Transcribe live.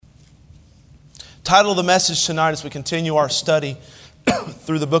Title of the message tonight as we continue our study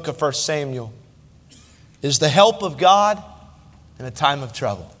through the book of 1 Samuel is The Help of God in a Time of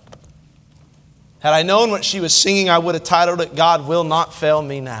Trouble. Had I known what she was singing, I would have titled it, God Will Not Fail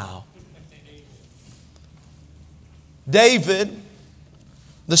Me Now. David,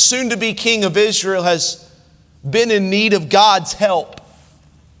 the soon-to-be king of Israel, has been in need of God's help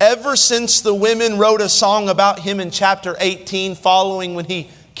ever since the women wrote a song about him in chapter 18 following when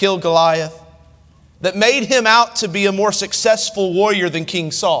he killed Goliath that made him out to be a more successful warrior than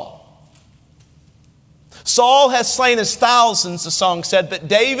King Saul. Saul has slain his thousands, the song said, but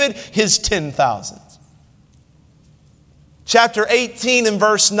David his 10,000s. Chapter 18 and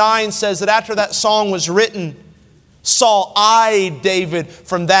verse 9 says that after that song was written, Saul eyed David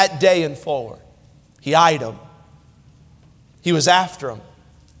from that day and forward. He eyed him. He was after him.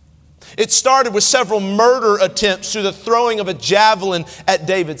 It started with several murder attempts through the throwing of a javelin at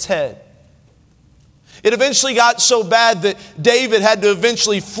David's head. It eventually got so bad that David had to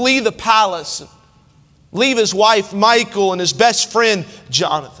eventually flee the palace and leave his wife Michal and his best friend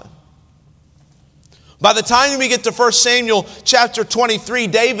Jonathan. By the time we get to 1 Samuel chapter 23,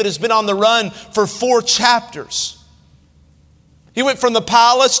 David has been on the run for 4 chapters. He went from the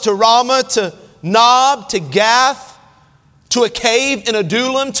palace to Ramah, to Nob, to Gath, to a cave in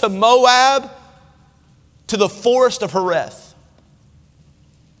Adullam, to Moab, to the forest of Hereth.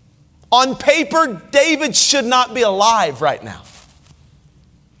 On paper, David should not be alive right now.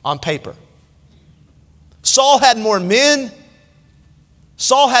 On paper. Saul had more men.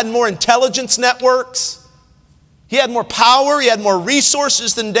 Saul had more intelligence networks. He had more power. He had more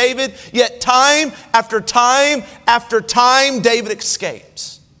resources than David. Yet time after time after time, David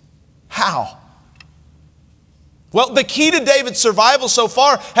escapes. How? Well, the key to David's survival so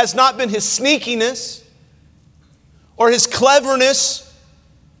far has not been his sneakiness or his cleverness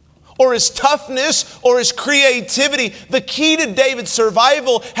or his toughness, or his creativity. The key to David's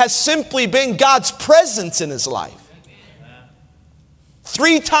survival has simply been God's presence in his life.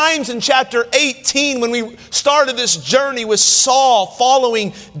 3 times in chapter 18, when we started this journey with Saul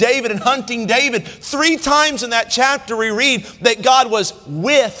following David and hunting David, 3 times in that chapter we read that God was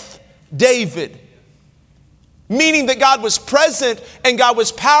with David. Meaning that God was present and God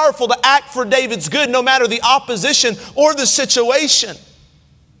was powerful to act for David's good no matter the opposition or the situation.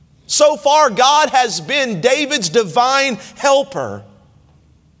 So far, God has been David's divine helper.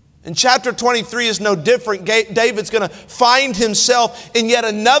 And chapter 23 is no different. David's going to find himself in yet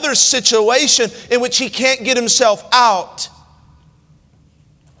another situation in which he can't get himself out.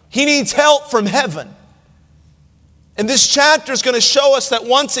 He needs help from heaven. And this chapter is going to show us that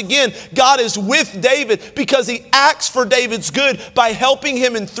once again, God is with David because he acts for David's good by helping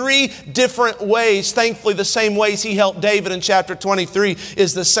him in 3 different ways. Thankfully, the same ways he helped David in chapter 23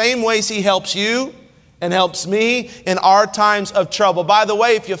 is the same ways he helps you and helps me in our times of trouble. By the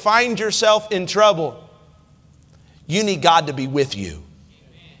way, if you find yourself in trouble, you need God to be with you.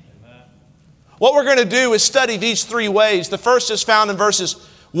 What we're going to do is study these 3 ways. The first is found in verses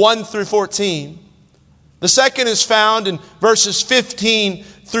 1 through 14. The second is found in verses 15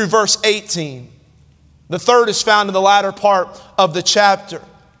 through verse 18. The third is found in the latter part of the chapter.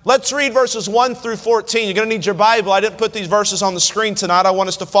 Let's read verses 1 through 14. You're going to need your Bible. I didn't put these verses on the screen tonight. I want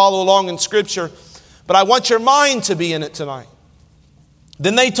us to follow along in Scripture. But I want your mind to be in it tonight.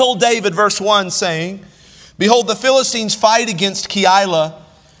 Then they told David, verse 1, saying, Behold, the Philistines fight against Keilah,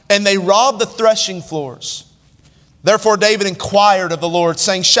 and they rob the threshing floors. Therefore David inquired of the Lord,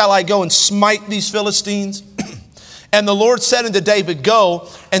 saying, Shall I go and smite these Philistines? And the Lord said unto David, Go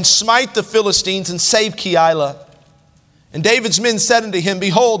and smite the Philistines and save Keilah. And David's men said unto him,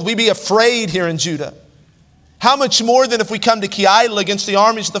 Behold, we be afraid here in Judah. How much more then if we come to Keilah against the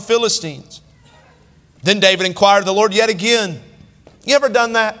armies of the Philistines? Then David inquired of the Lord yet again. You ever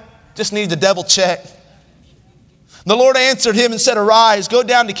done that? Just need to double check. The Lord answered him and said, Arise, go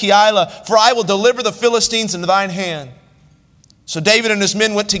down to Keilah, for I will deliver the Philistines into thine hand. So David and his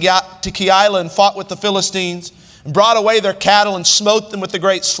men went to Keilah and fought with the Philistines, and brought away their cattle and smote them with a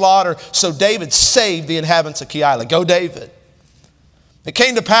great slaughter. So David saved the inhabitants of Keilah. Go David. It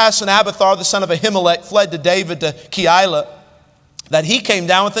came to pass when Abiathar the son of Ahimelech fled to David to Keilah, that he came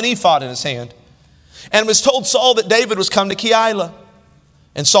down with an ephod in his hand. And it was told Saul that David was come to Keilah.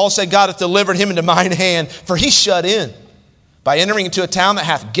 And Saul said, God hath delivered him into mine hand, for he shut in by entering into a town that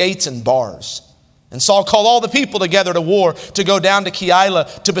hath gates and bars. And Saul called all the people together to war to go down to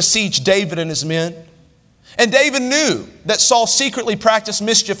Keilah to besiege David and his men. And David knew that Saul secretly practiced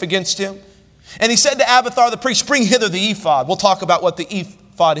mischief against him. And he said to Abiathar the priest, Bring hither the ephod. We'll talk about what the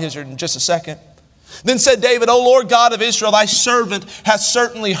ephod is here in just a second. Then said David, O Lord God of Israel, thy servant hath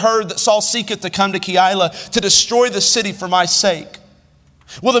certainly heard that Saul seeketh to come to Keilah to destroy the city for my sake.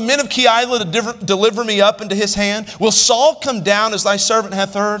 Will the men of Keilah deliver me up into his hand? Will Saul come down as thy servant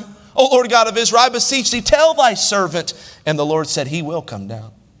hath heard? O Lord God of Israel, I beseech thee, tell thy servant. And the Lord said, he will come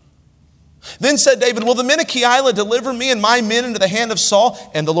down. Then said David, will the men of Keilah deliver me and my men into the hand of Saul?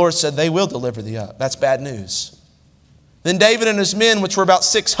 And the Lord said, they will deliver thee up. That's bad news. Then David and his men, which were about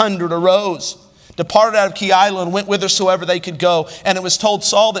 600, arose, departed out of Keilah, and went whithersoever they could go. And it was told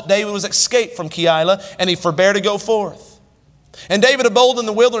Saul that David was escaped from Keilah, and he forbare to go forth. And David abode in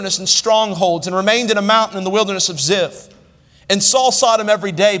the wilderness in strongholds, and remained in a mountain in the wilderness of Ziph. And Saul sought him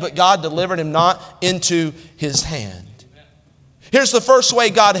every day, but God delivered him not into his hand. Here's the first way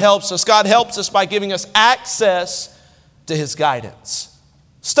God helps us. God helps us by giving us access to his guidance.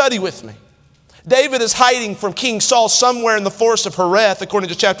 Study with me. David is hiding from King Saul somewhere in the forest of Hereth, according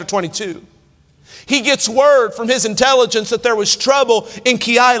to chapter 22. He gets word from his intelligence that there was trouble in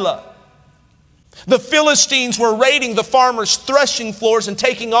Keilah. The Philistines were raiding the farmers' threshing floors and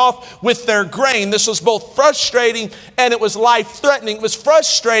taking off with their grain. This was both frustrating and it was life-threatening. It was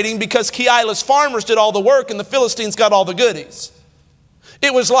frustrating because Keilah's farmers did all the work and the Philistines got all the goodies.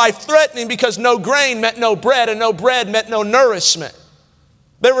 It was life-threatening because no grain meant no bread, and no bread meant no nourishment.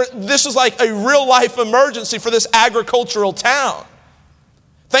 This was like a real-life emergency for this agricultural town.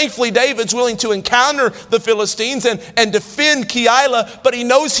 Thankfully, David's willing to encounter the Philistines and defend Keilah, but he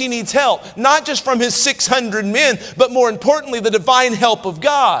knows he needs help, not just from his 600 men, but more importantly, the divine help of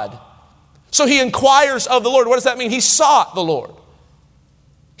God. So he inquires of the Lord. What does that mean? He sought the Lord.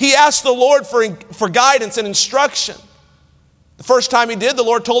 He asked the Lord for guidance and instruction. The first time he did, the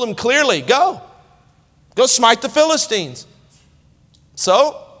Lord told him clearly, go smite the Philistines.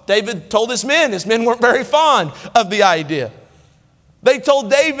 So David told his men. His men weren't very fond of the idea. They told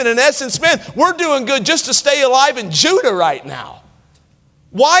David, in essence, man, we're doing good just to stay alive in Judah right now.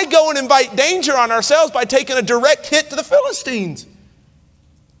 Why go and invite danger on ourselves by taking a direct hit to the Philistines?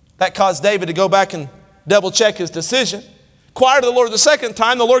 That caused David to go back and double check his decision. Inquired of the Lord the second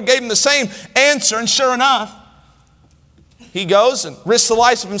time. The Lord gave him the same answer, and sure enough, he goes and risks the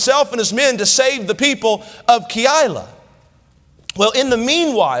lives of himself and his men to save the people of Keilah. Well, in the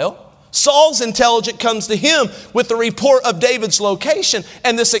meanwhile, Saul's intelligence comes to him with the report of David's location.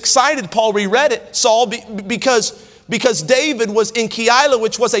 And this excited Paul. Reread it, Saul, because David was in Keilah,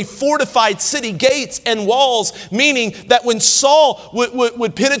 which was a fortified city, gates and walls, meaning that when Saul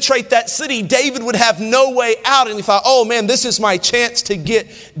would penetrate that city, David would have no way out. And he thought, oh man, this is my chance to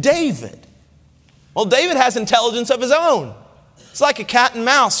get David. Well, David has intelligence of his own. It's like a cat and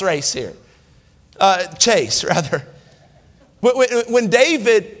mouse race here. Chase, rather. When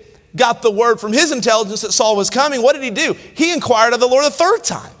David got the word from his intelligence that Saul was coming, what did he do? He inquired of the Lord a third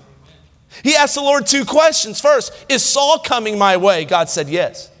time. He asked the Lord two questions. First, is Saul coming my way? God said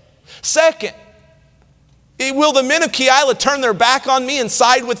yes. Second, will the men of Keilah turn their back on me and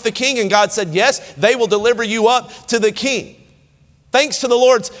side with the king? And God said yes, they will deliver you up to the king. Thanks to the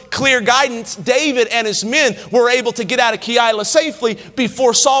Lord's clear guidance, David and his men were able to get out of Keilah safely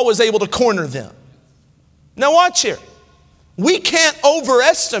before Saul was able to corner them. Now watch here. We can't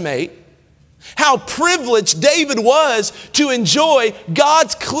overestimate how privileged David was to enjoy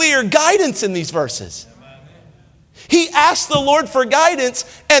God's clear guidance in these verses. He asked the Lord for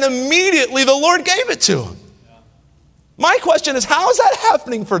guidance, and immediately the Lord gave it to him. My question is, how is that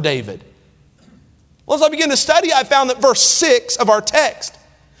happening for David? Well, as I began to study, I found that verse 6 of our text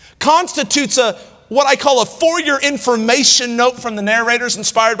constitutes what I call a for-your information note from the narrators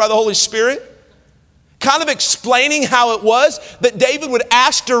inspired by the Holy Spirit, kind of explaining how it was that David would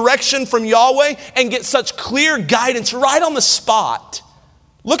ask direction from Yahweh and get such clear guidance right on the spot.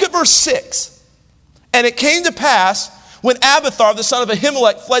 Look at verse 6. And it came to pass when Abiathar, the son of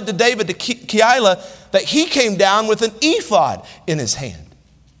Ahimelech, fled to David to Keilah, that he came down with an ephod in his hand.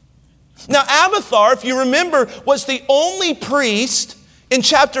 Now, Abiathar, if you remember, was the only priest in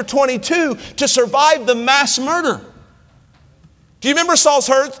chapter 22 to survive the mass murder. Do you remember Saul's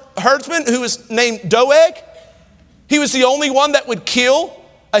herdsman who was named Doeg? He was the only one that would kill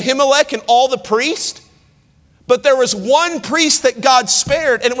Ahimelech and all the priests. But there was one priest that God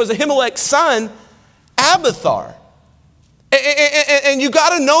spared, and it was Ahimelech's son, Abiathar. And you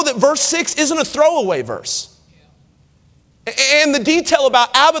got to know that verse 6 isn't a throwaway verse. And the detail about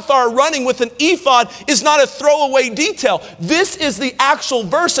Abiathar running with an ephod is not a throwaway detail. This is the actual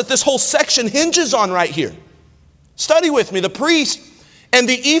verse that this whole section hinges on right here. Study with me. The priest and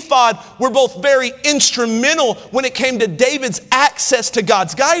the ephod were both very instrumental when it came to David's access to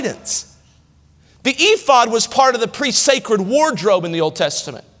God's guidance. The ephod was part of the priest's sacred wardrobe in the Old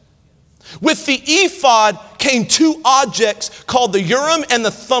Testament. With the ephod came two objects called the Urim and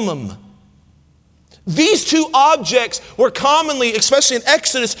the Thummim. These two objects were commonly, especially in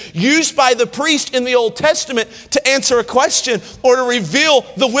Exodus, used by the priest in the Old Testament to answer a question or to reveal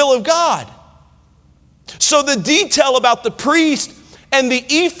the will of God. So the detail about the priest and the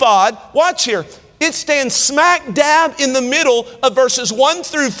ephod, watch here, it stands smack dab in the middle of verses 1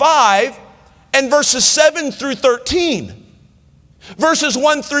 through 5 and verses 7 through 13. Verses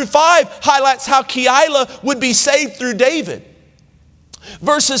 1 through 5 highlights how Keilah would be saved through David.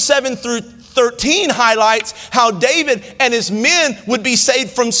 Verses 7 through 13 highlights how David and his men would be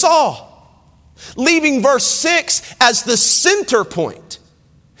saved from Saul, leaving verse 6 as the center point.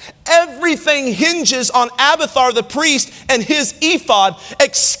 Everything hinges on Abiathar the priest and his ephod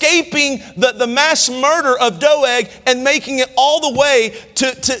escaping the mass murder of Doeg and making it all the way to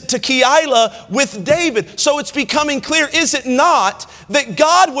Keilah with David. So it's becoming clear, is it not, that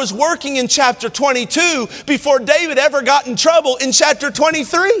God was working in chapter 22 before David ever got in trouble in chapter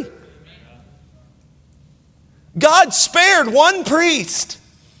 23? God spared one priest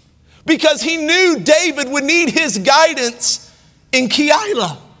because he knew David would need his guidance in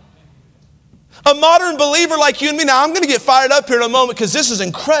Keilah. A modern believer like you and me, now I'm going to get fired up here in a moment because this is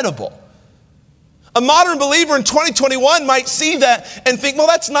incredible. A modern believer in 2021 might see that and think, well,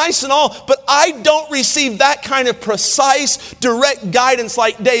 that's nice and all, but I don't receive that kind of precise, direct guidance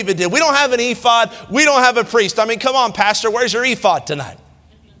like David did. We don't have an ephod. We don't have a priest. I mean, come on, Pastor, where's your ephod tonight?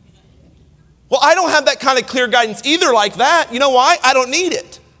 Well, I don't have that kind of clear guidance either like that. You know why? I don't need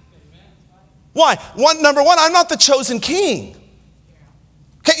it. Why? Number one, I'm not the chosen king.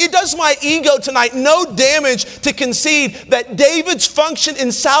 Okay, it does my ego tonight no damage to concede that David's function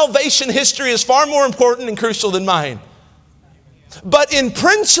in salvation history is far more important and crucial than mine. But in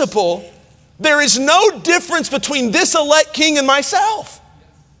principle, there is no difference between this elect king and myself.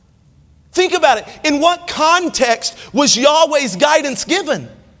 Think about it. In what context was Yahweh's guidance given?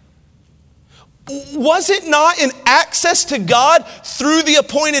 Was it not in access to God through the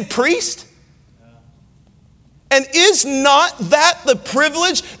appointed priest? And is not that the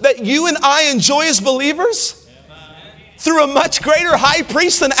privilege that you and I enjoy as believers? Through a much greater high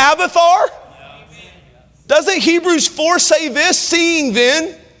priest than Abiathar? Doesn't Hebrews 4 say this? Seeing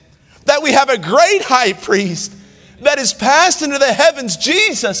then that we have a great high priest that is passed into the heavens,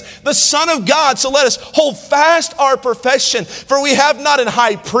 Jesus, the Son of God. So let us hold fast our profession. For we have not an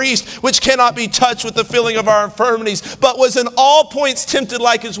high priest which cannot be touched with the feeling of our infirmities, but was in all points tempted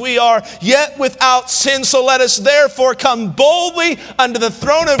like as we are, yet without sin. So let us therefore come boldly unto the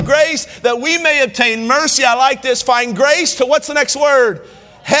throne of grace that we may obtain mercy. I like this. Find grace to, what's the next word?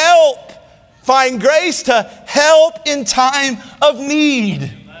 Help. Find grace to help in time of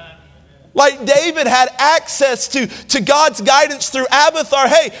need. Like David had access to God's guidance through Abiathar,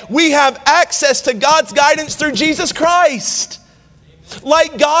 hey, we have access to God's guidance through Jesus Christ.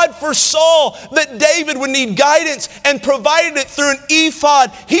 Like God foresaw that David would need guidance and provided it through an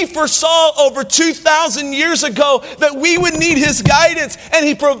ephod, he foresaw over 2,000 years ago that we would need his guidance, and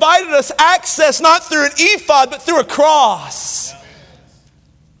he provided us access not through an ephod but through a cross.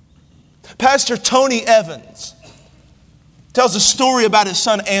 Pastor Tony Evans tells a story about his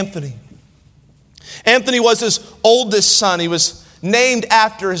son Anthony. Anthony was his oldest son. He was named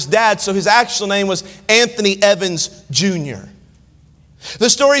after his dad, so his actual name was Anthony Evans Jr. The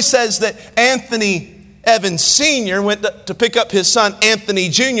story says that Anthony Evans Sr. went to pick up his son Anthony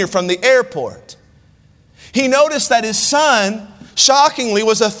Jr. from the airport. He noticed that his son, shockingly,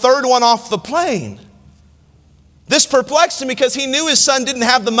 was a third one off the plane. This perplexed him because he knew his son didn't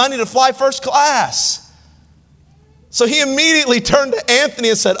have the money to fly first class. So he immediately turned to Anthony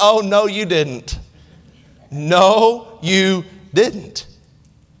and said, "Oh, no, you didn't. No, you didn't."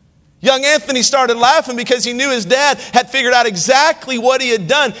 Young Anthony started laughing because he knew his dad had figured out exactly what he had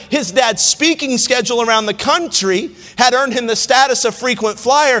done. His dad's speaking schedule around the country had earned him the status of frequent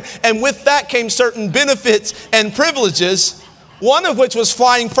flyer, and with that came certain benefits and privileges, one of which was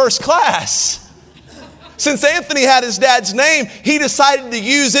flying first class. Since Anthony had his dad's name, he decided to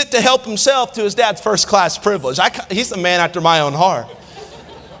use it to help himself to his dad's first class privilege. He's a man after my own heart.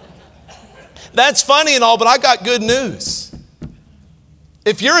 That's funny and all, but I got good news.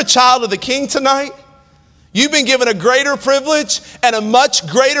 If you're a child of the King tonight, you've been given a greater privilege and a much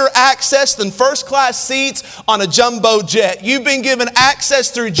greater access than first class seats on a jumbo jet. You've been given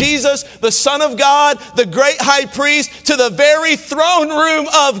access through Jesus, the Son of God, the great high priest, to the very throne room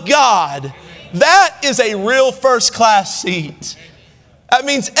of God. That is a real first class seat. That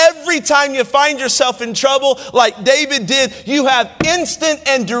means every time you find yourself in trouble, like David did, you have instant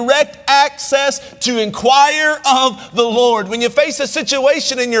and direct access to inquire of the Lord. When you face a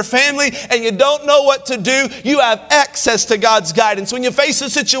situation in your family and you don't know what to do, you have access to God's guidance. When you face a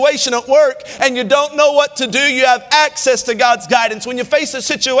situation at work and you don't know what to do, you have access to God's guidance. When you face a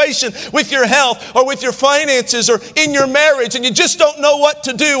situation with your health or with your finances or in your marriage and you just don't know what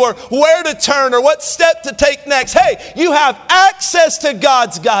to do or where to turn or what step to take next, hey, you have access to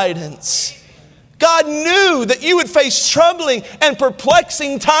God's guidance. God knew that you would face troubling and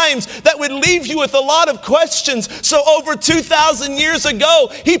perplexing times that would leave you with a lot of questions. So over 2,000 years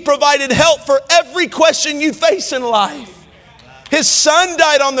ago, He provided help for every question you face in life. His Son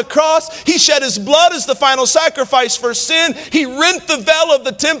died on the cross. He shed His blood as the final sacrifice for sin. He rent the veil of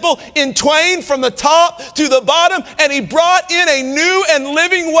the temple in twain from the top to the bottom, and He brought in a new and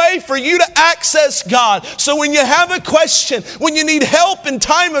living way for you to access God. So when you have a question, when you need help in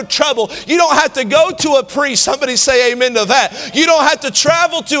time of trouble, you don't have to go to a priest. Somebody say amen to that. You don't have to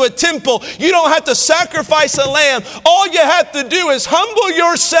travel to a temple. You don't have to sacrifice a lamb. All you have to do is humble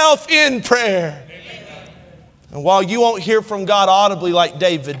yourself in prayer. And while you won't hear from God audibly like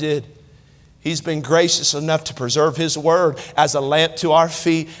David did, He's been gracious enough to preserve His word as a lamp to our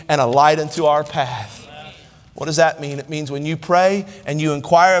feet and a light unto our path. What does that mean? It means when you pray and you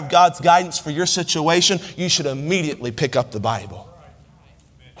inquire of God's guidance for your situation, you should immediately pick up the Bible.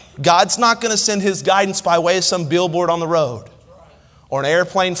 God's not going to send His guidance by way of some billboard on the road or an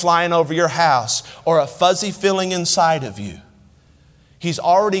airplane flying over your house or a fuzzy feeling inside of you. He's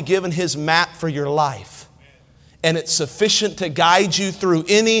already given His map for your life. And it's sufficient to guide you through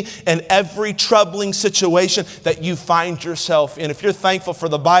any and every troubling situation that you find yourself in. If you're thankful for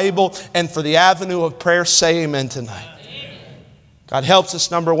the Bible and for the avenue of prayer, say amen tonight. Amen. God helps us,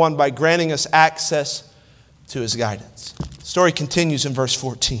 number one, by granting us access to His guidance. The story continues in verse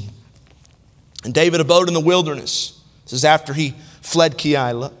 14. And David abode in the wilderness. This is after he fled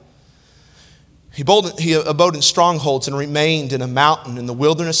Keilah. He abode in strongholds and remained in a mountain in the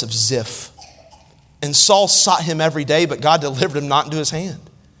wilderness of Ziph. And Saul sought him every day, but God delivered him not into his hand.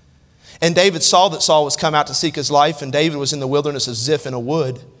 And David saw that Saul was come out to seek his life, and David was in the wilderness of Ziph in a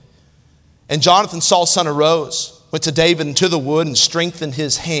wood. And Jonathan, Saul's son, arose, went to David into the wood, and strengthened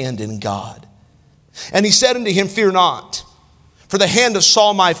his hand in God. And he said unto him, Fear not, for the hand of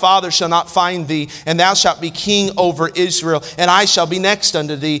Saul my father shall not find thee, and thou shalt be king over Israel, and I shall be next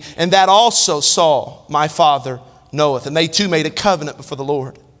unto thee, and that also Saul my father knoweth. And they two made a covenant before the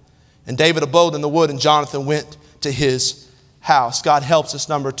Lord. And David abode in the wood, and Jonathan went to his house. God helps us,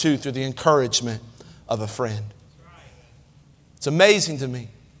 number two, through the encouragement of a friend. It's amazing to me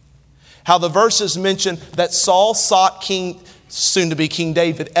how the verses mention that Saul sought soon to be King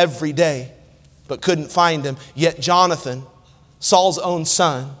David every day, but couldn't find him. Yet Jonathan, Saul's own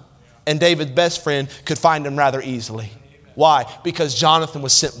son, and David's best friend could find him rather easily. Why? Because Jonathan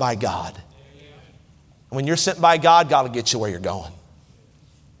was sent by God. When you're sent by God, God will get you where you're going.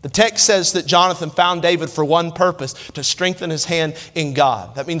 The text says that Jonathan found David for one purpose, to strengthen his hand in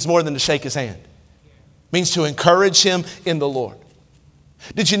God. That means more than to shake his hand. It means to encourage him in the Lord.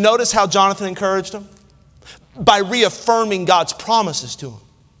 Did you notice how Jonathan encouraged him? By reaffirming God's promises to him.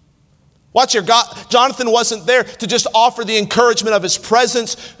 Watch here, Jonathan wasn't there to just offer the encouragement of his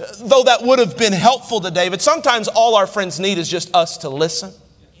presence, though that would have been helpful to David. Sometimes all our friends need is just us to listen.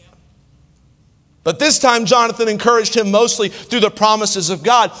 But this time Jonathan encouraged him mostly through the promises of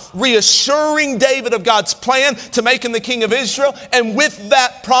God, reassuring David of God's plan to make him the king of Israel. And with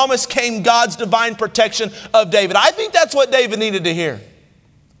that promise came God's divine protection of David. I think that's what David needed to hear.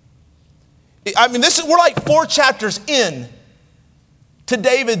 I mean, we're like 4 chapters in to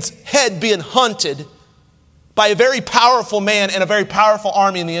David's head being hunted by a very powerful man and a very powerful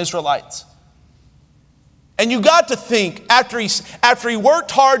army in the Israelites. And you got to think, after he worked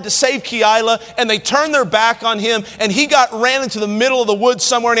hard to save Keilah and they turned their back on him and he ran into the middle of the woods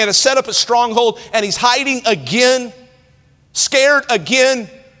somewhere and he had to set up a stronghold and he's hiding again, scared again,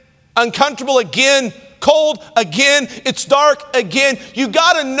 uncomfortable again, cold again, it's dark again. You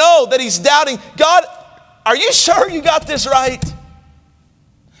got to know that he's doubting, God, are you sure you got this right?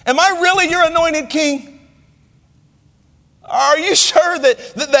 Am I really your anointed king? Are you sure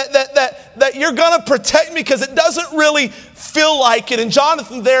that you're going to protect me? Because it doesn't really feel like it. And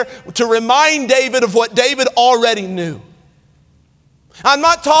Jonathan there to remind David of what David already knew. I'm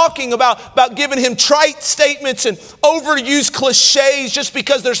not talking about giving him trite statements and overused cliches just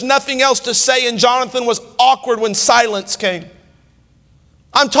because there's nothing else to say and Jonathan was awkward when silence came.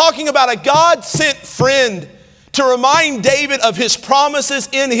 I'm talking about a God-sent friend to remind David of his promises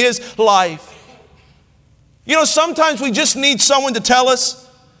in his life. You know, sometimes we just need someone to tell us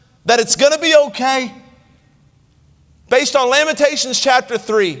that it's going to be okay. Based on Lamentations chapter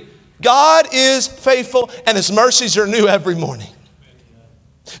 3, God is faithful and His mercies are new every morning.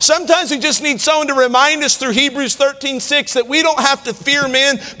 Sometimes we just need someone to remind us through Hebrews 13:6 that we don't have to fear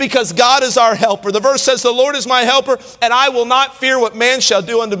men because God is our helper. The verse says, the Lord is my helper, and I will not fear what man shall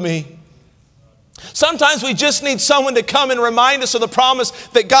do unto me. Sometimes we just need someone to come and remind us of the promise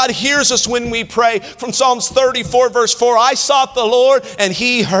that God hears us when we pray. From Psalms 34 verse 4, I sought the Lord and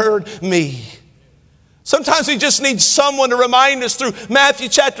He heard me. Sometimes we just need someone to remind us through Matthew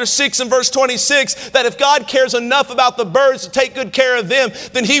chapter 6 and verse 26 that if God cares enough about the birds to take good care of them,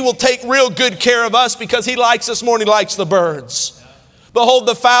 then He will take real good care of us because He likes us more than He likes the birds. Behold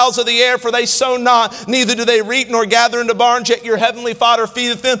the fowls of the air, for they sow not, neither do they reap nor gather into barns, yet your heavenly Father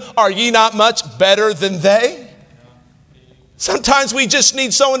feedeth them. Are ye not much better than they? Sometimes we just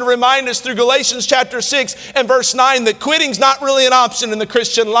need someone to remind us through Galatians chapter 6 and verse 9 that quitting's not really an option in the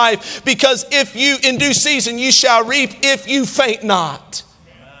Christian life, because if you, in due season, you shall reap if you faint not.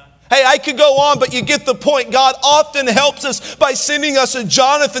 Hey, I could go on, but you get the point. God often helps us by sending us a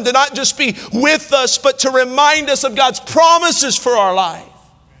Jonathan to not just be with us, but to remind us of God's promises for our life.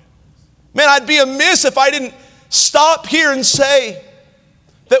 Man, I'd be amiss if I didn't stop here and say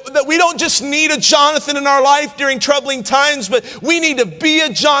that we don't just need a Jonathan in our life during troubling times, but we need to be a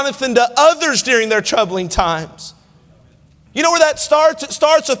Jonathan to others during their troubling times. You know where that starts? It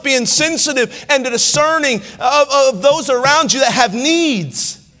starts with being sensitive and discerning of those around you that have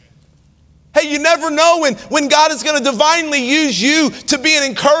needs. Hey, you never know when God is going to divinely use you to be an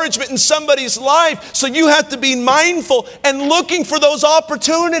encouragement in somebody's life. So you have to be mindful and looking for those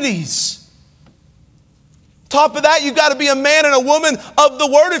opportunities. Top of that, you've got to be a man and a woman of the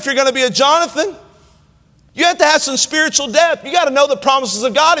Word if you're going to be a Jonathan. You have to have some spiritual depth. You got to know the promises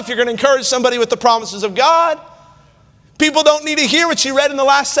of God if you're going to encourage somebody with the promises of God. People don't need to hear what you read in the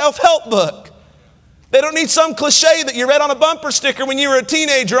last self-help book. They don't need some cliche that you read on a bumper sticker when you were a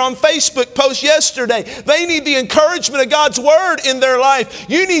teenager on Facebook post yesterday. They need the encouragement of God's Word in their life.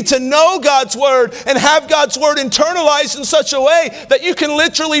 You need to know God's Word and have God's Word internalized in such a way that you can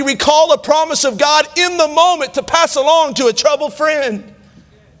literally recall a promise of God in the moment to pass along to a troubled friend. I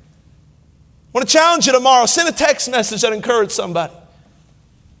want to challenge you tomorrow. Send a text message that encourages somebody. I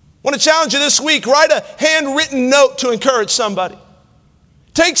want to challenge you this week. Write a handwritten note to encourage somebody.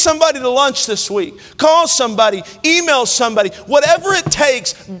 Take somebody to lunch this week. Call somebody. Email somebody. Whatever it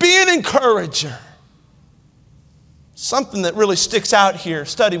takes, be an encourager. Something that really sticks out here.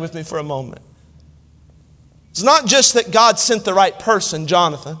 Study with me for a moment. It's not just that God sent the right person,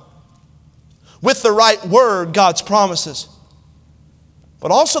 Jonathan, with the right word, God's promises,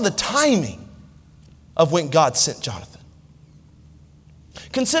 but also the timing of when God sent Jonathan.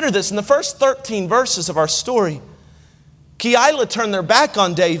 Consider this. In the first 13 verses of our story, Keilah turned their back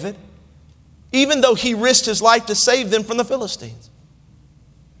on David, even though he risked his life to save them from the Philistines.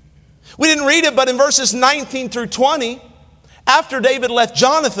 We didn't read it, but in verses 19 through 20, after David left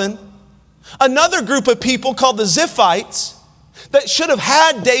Jonathan, another group of people called the Ziphites that should have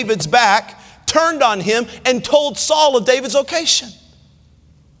had David's back turned on him and told Saul of David's location.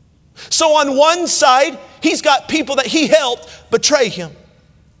 So on one side, he's got people that he helped betray him.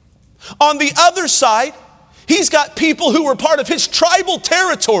 On the other side, he's got people who were part of his tribal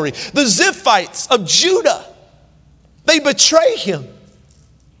territory, the Ziphites of Judah. They betray him.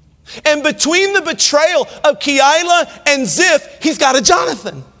 And between the betrayal of Keilah and Ziph, he's got a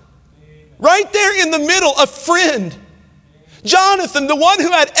Jonathan. Right there in the middle, a friend. Jonathan, the one who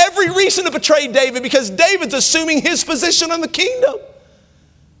had every reason to betray David because David's assuming his position in the kingdom.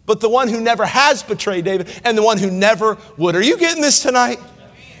 But the one who never has betrayed David and the one who never would. Are you getting this tonight?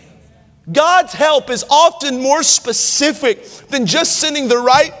 God's help is often more specific than just sending the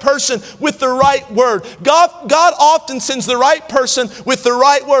right person with the right word. God often sends the right person with the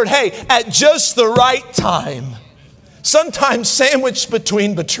right word. Hey, at just the right time. Sometimes sandwiched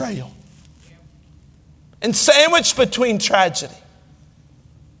between betrayal and sandwiched between tragedy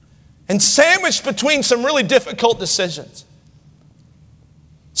and sandwiched between some really difficult decisions.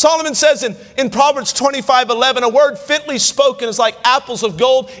 Solomon says in Proverbs 25:11, a word fitly spoken is like apples of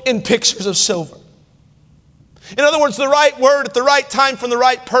gold in pictures of silver. In other words, the right word at the right time from the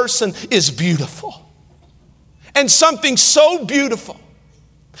right person is beautiful. And something so beautiful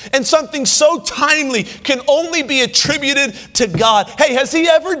and something so timely can only be attributed to God. Hey, has He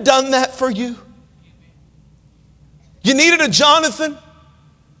ever done that for you? You needed a Jonathan.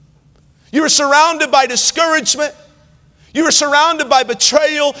 You were surrounded by discouragement. You were surrounded by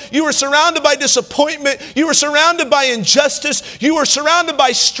betrayal. You were surrounded by disappointment. You were surrounded by injustice. You were surrounded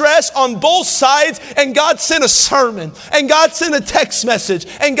by stress on both sides. And God sent a sermon. And God sent a text message.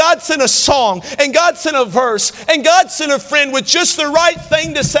 And God sent a song. And God sent a verse. And God sent a friend with just the right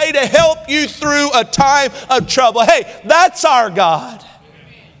thing to say to help you through a time of trouble. Hey, that's our God.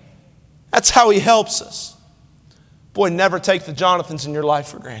 That's how He helps us. Boy, never take the Jonathans in your life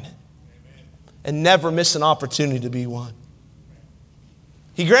for granted. And never miss an opportunity to be one.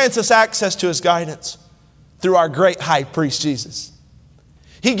 He grants us access to His guidance through our great high priest, Jesus.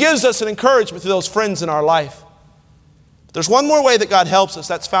 He gives us an encouragement through those friends in our life. But there's one more way that God helps us.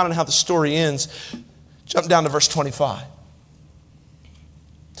 That's found in how the story ends. Jump down to verse 25.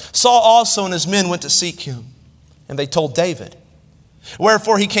 Saul also and his men went to seek him, and they told David.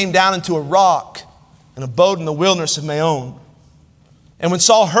 Wherefore he came down into a rock and abode in the wilderness of Maon. And when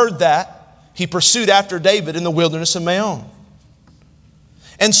Saul heard that, he pursued after David in the wilderness of Maon.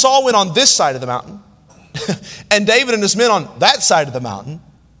 And Saul went on this side of the mountain, and David and his men on that side of the mountain.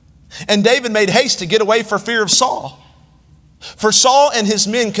 And David made haste to get away for fear of Saul. For Saul and his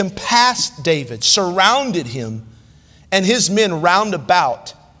men compassed David, surrounded him, and his men round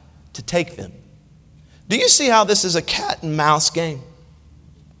about to take them. Do you see how this is a cat and mouse game?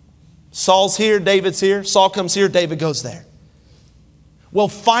 Saul's here, David's here. Saul comes here, David goes there. Well,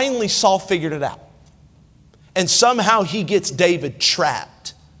 finally Saul figured it out. And somehow he gets David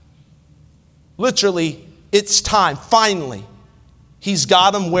trapped. Literally, it's time. Finally, he's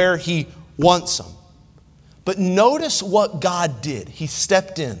got him where he wants him. But notice what God did. He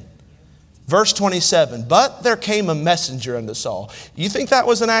stepped in. Verse 27, but there came a messenger unto Saul. You think that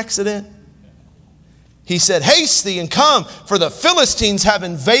was an accident? He said, haste thee and come, for the Philistines have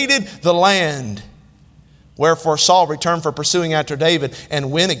invaded the land. Wherefore Saul returned for pursuing after David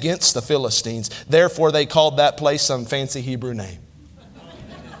and went against the Philistines. Therefore they called that place some fancy Hebrew name.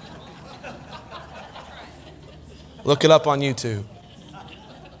 Look it up on YouTube.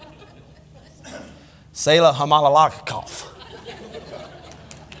 Selah Hamalalakov.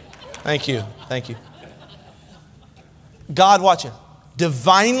 Thank you. Thank you. God, watch it,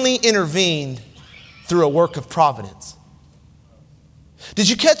 divinely intervened through a work of providence. Did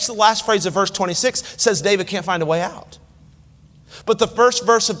you catch the last phrase of verse 26? It says David can't find a way out. But the first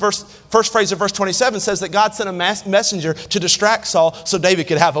phrase of verse 27 says that God sent a messenger to distract Saul so David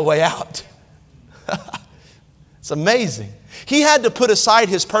could have a way out. It's amazing. He had to put aside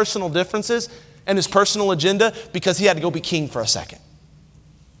his personal differences and his personal agenda because he had to go be king for a second.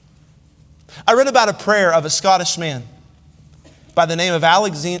 I read about a prayer of a Scottish man by the name of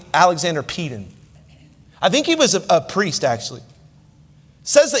Alexander Peden. I think he was a priest, actually. It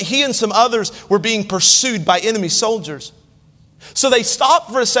says that he and some others were being pursued by enemy soldiers. So they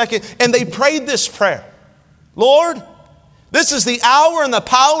stopped for a second and they prayed this prayer. Lord, this is the hour and the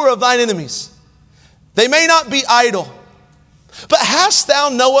power of thine enemies. They may not be idle, but hast thou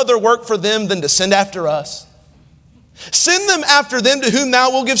no other work for them than to send after us? Send them after them to whom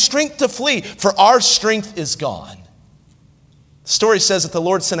thou wilt give strength to flee, for our strength is gone. The story says that the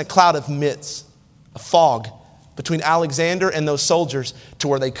Lord sent a cloud of mist, a fog, between Alexander and those soldiers to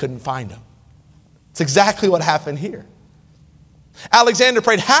where they couldn't find him. It's exactly what happened here. Alexander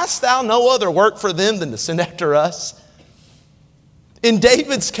prayed, hast thou no other work for them than to send after us? In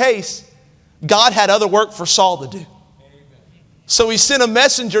David's case, God had other work for Saul to do. So he sent a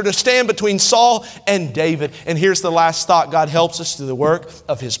messenger to stand between Saul and David. And here's the last thought. God helps us through the work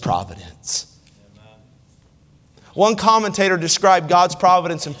of His providence. One commentator described God's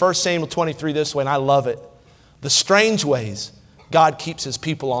providence in 1 Samuel 23 this way, and I love it. The strange ways God keeps His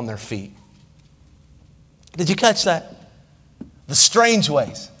people on their feet. Did you catch that? The strange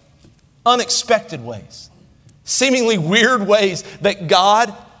ways, unexpected ways, seemingly weird ways that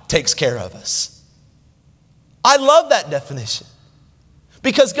God takes care of us. I love that definition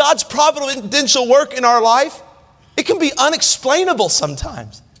because God's providential work in our life, it can be unexplainable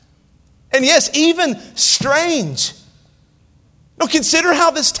sometimes. And yes, even strange. Now consider how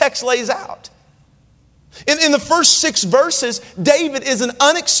this text lays out. In the first 6 verses, David is an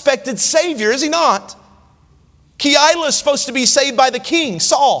unexpected savior, is he not? Keilah is supposed to be saved by the king,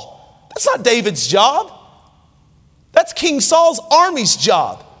 Saul. That's not David's job. That's King Saul's army's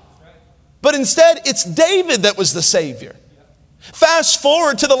job. But instead, it's David that was the savior. Fast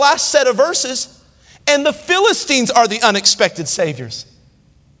forward to the last set of verses, and the Philistines are the unexpected saviors.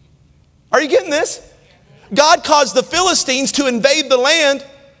 Are you getting this? God caused the Philistines to invade the land.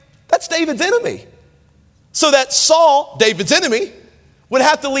 That's David's enemy. So that Saul, David's enemy, would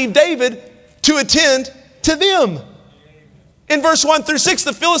have to leave David to attend to them. In verse 1 through 6,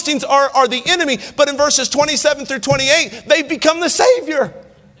 the Philistines are the enemy, but in verses 27 through 28, they become the Savior.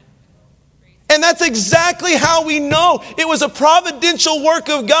 And that's exactly how we know it was a providential work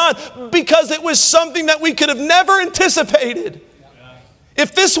of God, because it was something that we could have never anticipated.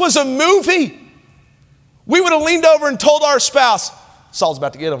 If this was a movie, we would have leaned over and told our spouse, Saul's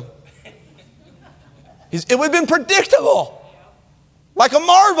about to get him. It would have been predictable, like a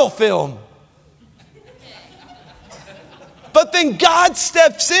Marvel film. But then God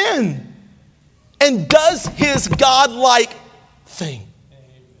steps in and does his God-like thing.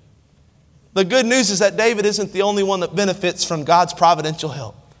 The good news is that David isn't the only one that benefits from God's providential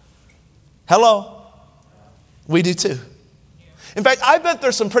help. Hello? We do too. In fact, I bet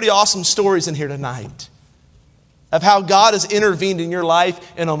there's some pretty awesome stories in here tonight of how God has intervened in your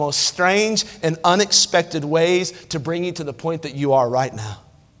life in almost strange and unexpected ways to bring you to the point that you are right now.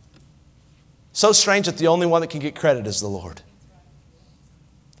 So strange that the only one that can get credit is the Lord.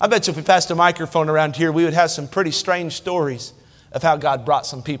 I bet you if we passed a microphone around here, we would have some pretty strange stories of how God brought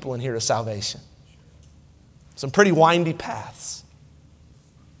some people in here to salvation. Some pretty windy paths.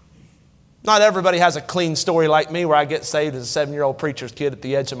 Not everybody has a clean story like me where I get saved as a 7-year-old preacher's kid at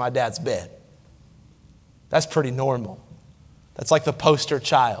the edge of my dad's bed. That's pretty normal. That's like the poster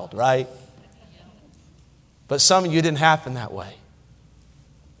child, right? But some of you didn't happen that way.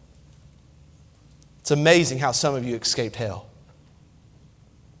 It's amazing how some of you escaped hell.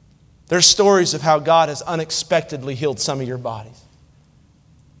 There's stories of how God has unexpectedly healed some of your bodies.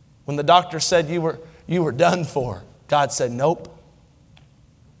 When the doctor said you were done for, God said, nope.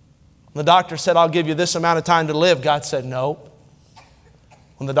 When the doctor said, I'll give you this amount of time to live, God said, nope.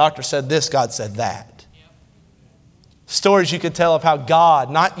 When the doctor said this, God said that. Stories you could tell of how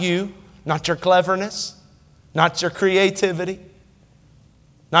God, not you, not your cleverness, not your creativity,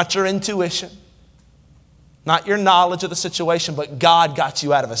 not your intuition, not your knowledge of the situation, but God got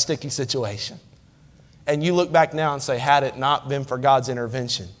you out of a sticky situation. And you look back now and say, had it not been for God's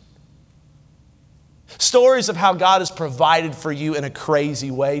intervention. Stories of how God has provided for you in a crazy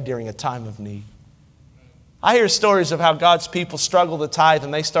way during a time of need. I hear stories of how God's people struggle to tithe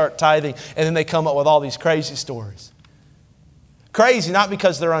and they start tithing and then they come up with all these crazy stories. Crazy, not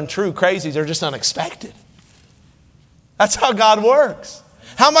because they're untrue. Crazy, they're just unexpected. That's how God works.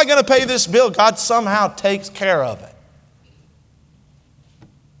 How am I going to pay this bill? God somehow takes care of it.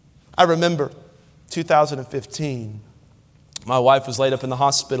 I remember 2015, my wife was laid up in the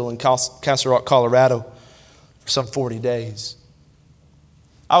hospital in Castle Rock, Colorado for some 40 days.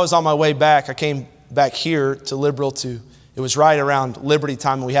 I was on my way back. I came back here to Liberal it was right around Liberty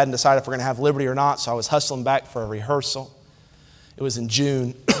time and we hadn't decided if we're going to have Liberty or not, so I was hustling back for a rehearsal. It was in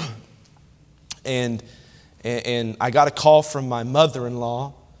June. And I got a call from my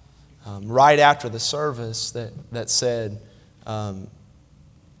mother-in-law right after the service that said,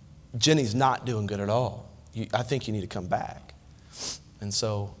 Jenny's not doing good at all. I think you need to come back. And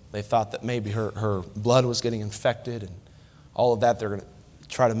so they thought that maybe her blood was getting infected and all of that. They're going to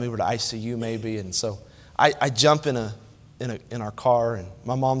try to move her to ICU maybe. And so I jump in our car and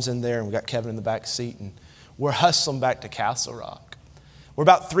my mom's in there and we got Kevin in the back seat and we're hustling back to Castle Rock. We're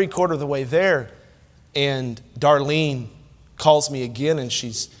about 3/4 of the way there. And Darlene calls me again and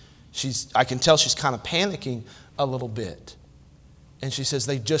I can tell she's kind of panicking a little bit. And she says,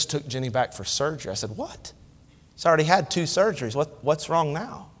 they just took Jenny back for surgery. I said, what? She's already had 2 surgeries. What's wrong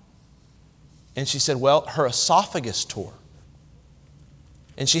now? And she said, well, her esophagus tore.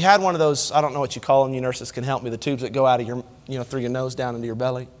 And she had one of those, I don't know what you call them, you nurses can help me, the tubes that go out of your, through your nose down into your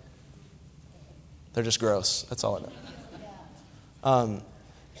belly. They're just gross. That's all I know.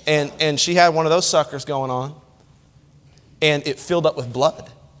 And she had one of those suckers going on, and it filled up with blood.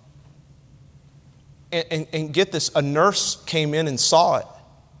 And get this, a nurse came in and saw it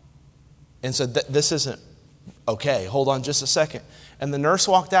and said, this isn't okay, hold on just a second. And the nurse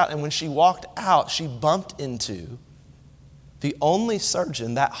walked out, and when she walked out, she bumped into the only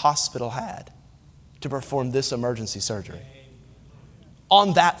surgeon that hospital had to perform this emergency surgery.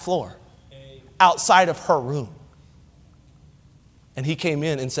 On that floor, outside of her room. And he came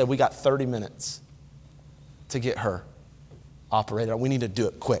in and said, we got 30 minutes to get her operated. We need to do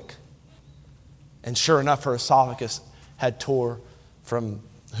it quick. And sure enough, her esophagus had tore from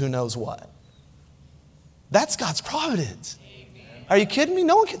who knows what. That's God's providence. Amen. Are you kidding me?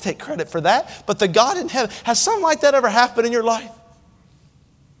 No one can take credit for that. But the God in heaven, has something like that ever happened in your life?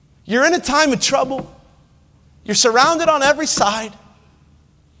 You're in a time of trouble. You're surrounded on every side.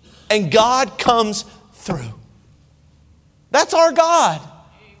 And God comes through. That's our God.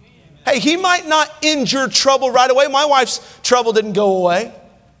 Amen. Hey, He might not end your trouble right away. My wife's trouble didn't go away.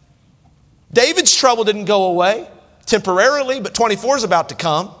 David's trouble didn't go away. temporarily, but 24 is about to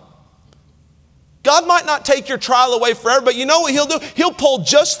come. God might not take your trial away forever, but you know what He'll do? He'll pull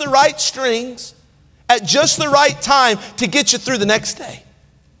just the right strings at just the right time to get you through the next day.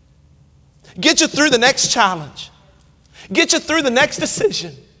 Get you through the next challenge. Get you through the next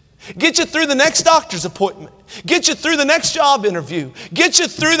decision. Get you through the next doctor's appointment. Get you through the next job interview. Get you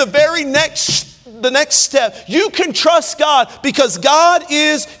through the very next step. You can trust God because God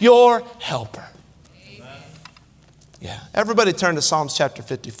is your helper. Amen. Yeah. Everybody turn to Psalms chapter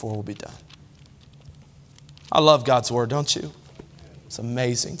 54. We'll be done. I love God's word, don't you? It's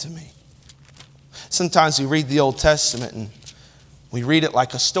amazing to me. Sometimes we read the Old Testament and we read it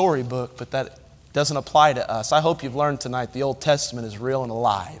like a storybook, but that doesn't apply to us. I hope you've learned tonight the Old Testament is real and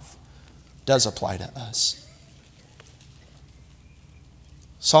alive. It does apply to us.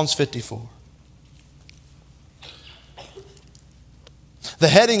 Psalms 54. The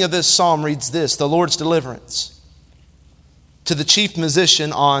heading of this psalm reads this: the Lord's deliverance. To the chief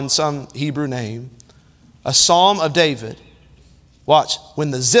musician on some Hebrew name, a psalm of David. Watch,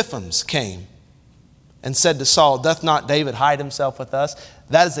 when the Ziphims came and said to Saul, doth not David hide himself with us?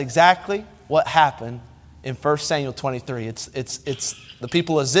 That is exactly what happened in 1 Samuel 23. It's the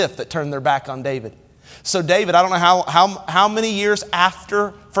people of Ziph that turned their back on David. So David, I don't know how many years after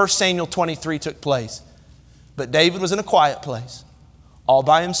 1 Samuel 23 took place, but David was in a quiet place, all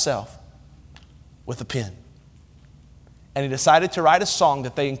by himself, with a pen. And he decided to write a song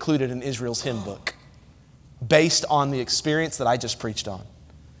that they included in Israel's hymn book, based on the experience that I just preached on.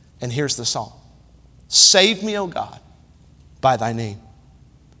 And here's the song. Save me, O God, by thy name,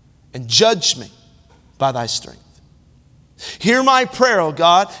 and judge me by thy strength. Hear my prayer, O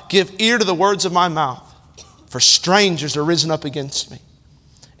God, give ear to the words of my mouth. For strangers are risen up against me,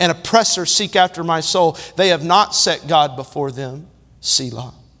 and oppressors seek after my soul. They have not set God before them.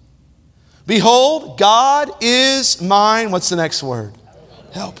 Selah. Behold, God is mine. What's the next word?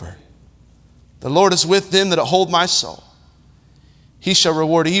 Helper. The Lord is with them that hold my soul. He shall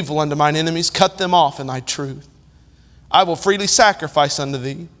reward evil unto mine enemies, cut them off in thy truth. I will freely sacrifice unto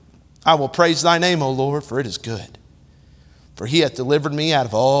thee. I will praise thy name, O Lord, for it is good. For he hath delivered me out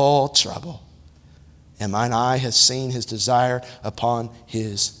of all trouble, and mine eye has seen his desire upon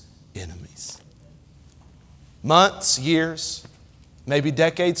his enemies. Months, years, maybe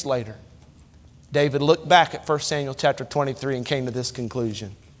decades later, David looked back at 1 Samuel chapter 23 and came to this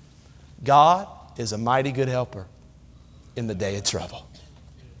conclusion. God is a mighty good helper in the day of trouble.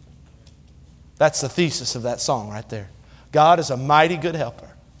 That's the thesis of that song right there. God is a mighty good helper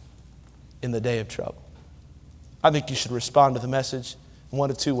in the day of trouble. I think you should respond to the message in one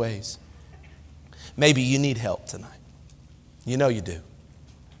of two ways. Maybe you need help tonight. You know you do.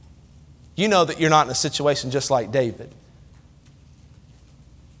 You know that you're not in a situation just like David,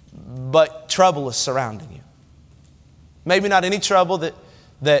 but trouble is surrounding you. Maybe not any trouble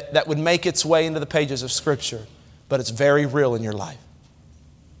that would make its way into the pages of Scripture, but it's very real in your life.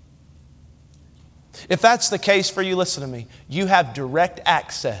 If that's the case for you, listen to me. You have direct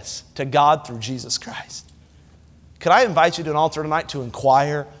access to God through Jesus Christ. Could I invite you to an altar tonight to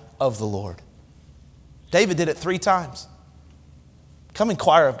inquire of the Lord? David did it 3 times. Come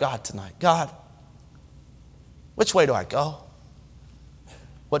inquire of God tonight. God, which way do I go?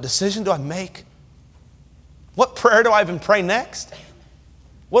 What decision do I make? What prayer do I even pray next?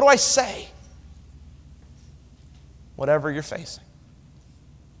 What do I say? Whatever you're facing.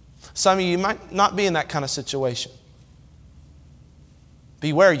 Some of you might not be in that kind of situation.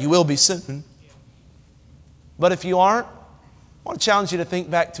 Beware, you will be soon. But if you aren't, I want to challenge you to think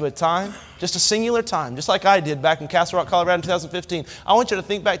back to a time, just a singular time, just like I did back in Castle Rock, Colorado in 2015. I want you to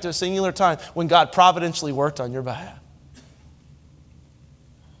think back to a singular time when God providentially worked on your behalf.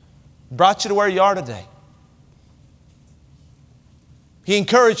 Brought you to where you are today. He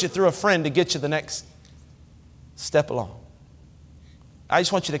encouraged you through a friend to get you the next step along. I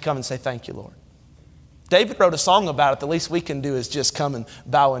just want you to come and say, thank you, Lord. David wrote a song about it. The least we can do is just come and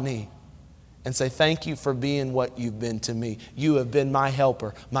bow a knee and say, thank you for being what you've been to me. You have been my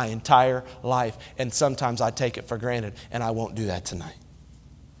helper my entire life. And sometimes I take it for granted, and I won't do that tonight.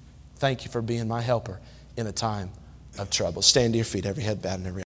 Thank you for being my helper in a time of trouble. Stand to your feet, every head bowed and every